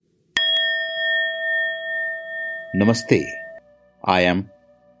Namaste, I am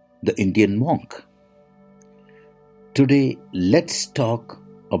the Indian monk. Today, let's talk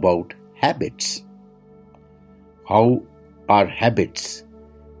about habits. How our habits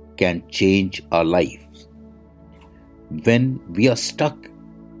can change our life. When we are stuck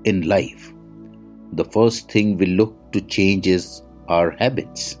in life, the first thing we look to change is our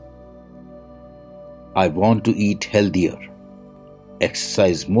habits. I want to eat healthier,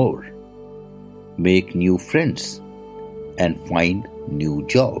 exercise more, make new friends, and find new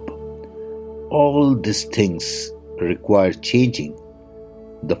job. All these things require changing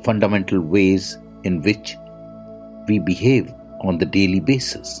the fundamental ways in which we behave on the daily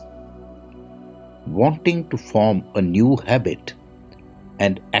basis. Wanting to form a new habit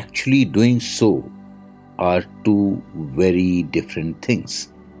and actually doing so are two very different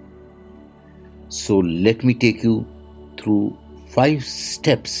things. So let me take you through 5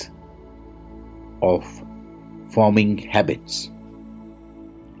 steps of forming habits.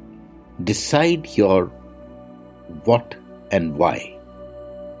 Decide your what and why.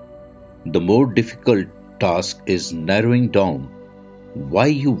 The more difficult task is narrowing down why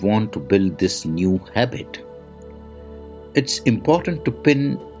you want to build this new habit. It's important to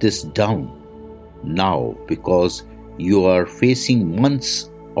pin this down now because you are facing months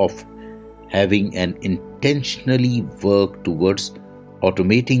of having an intentionally work towards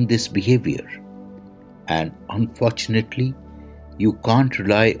automating this behavior. And unfortunately, you can't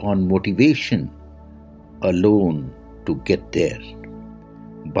rely on motivation alone to get there.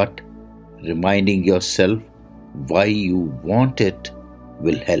 But reminding yourself why you want it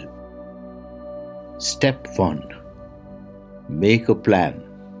will help. Step 1. Make a plan.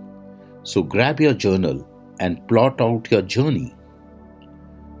 So grab your journal and plot out your journey.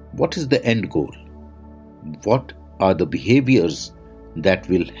 What is the end goal? What are the behaviors that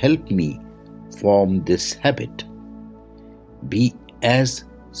will help me form this habit? Be as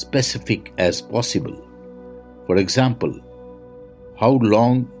specific as possible. For example, how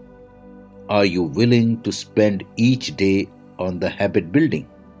long are you willing to spend each day on the habit building?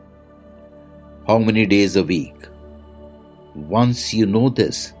 How many days a week? Once you know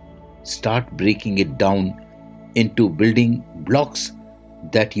this, start breaking it down into building blocks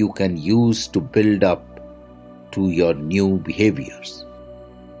that you can use to build up to your new behaviors.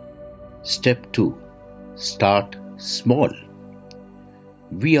 Step 2. Start small.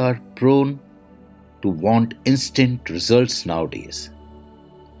 We are prone to want instant results nowadays.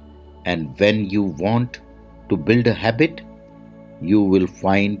 And when you want to build a habit, you will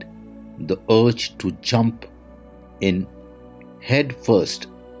find the urge to jump in head first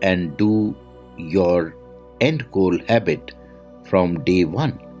and do your end goal habit from day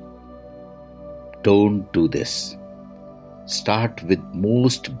one. Don't do this. Start with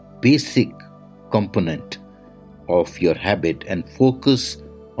most basic component of your habit and focus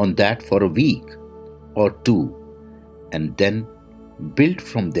on that for a week or two and then build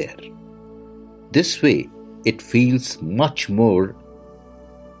from there. This way it feels much more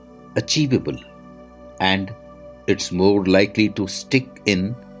achievable and it's more likely to stick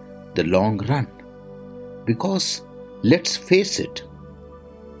in the long run. Because let's face it,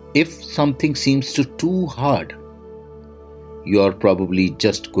 if something seems too hard, you are probably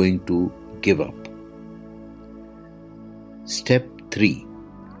just going to give up. Step 3.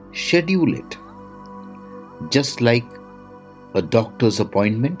 Schedule it. Just like a doctor's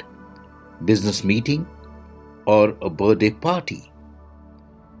appointment, business meeting, or a birthday party.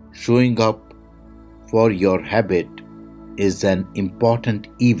 Showing up for your habit is an important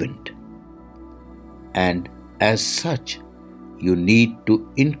event, and as such, you need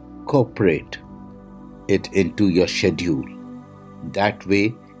to incorporate it into your schedule. That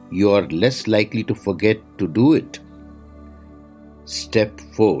way, you are less likely to forget to do it. Step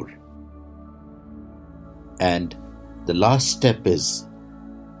 4. And the last step is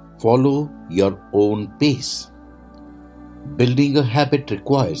follow your own pace. Building a habit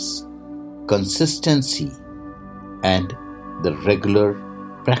requires consistency and the regular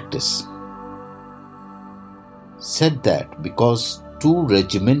practice. Said that because too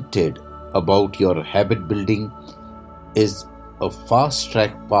regimented about your habit building is a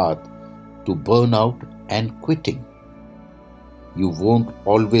fast-track path to burnout and quitting. You won't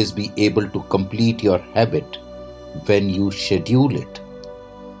always be able to complete your habit when you schedule it.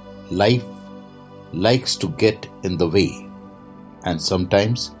 Life likes to get in the way, and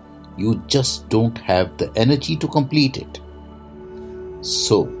sometimes you just don't have the energy to complete it.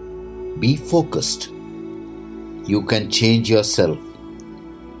 So, be focused. You can change yourself.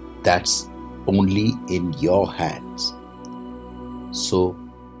 That's only in your hands. So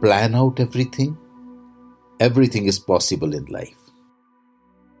plan out everything, everything is possible in life.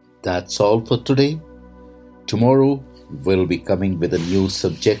 That's all for today. Tomorrow we'll be coming with a new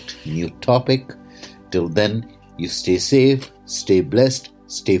subject, new topic. Till then, you stay safe, stay blessed,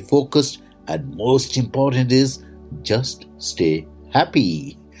 stay focused, and most important is just stay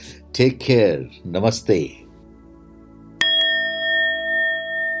happy. Take care. Namaste.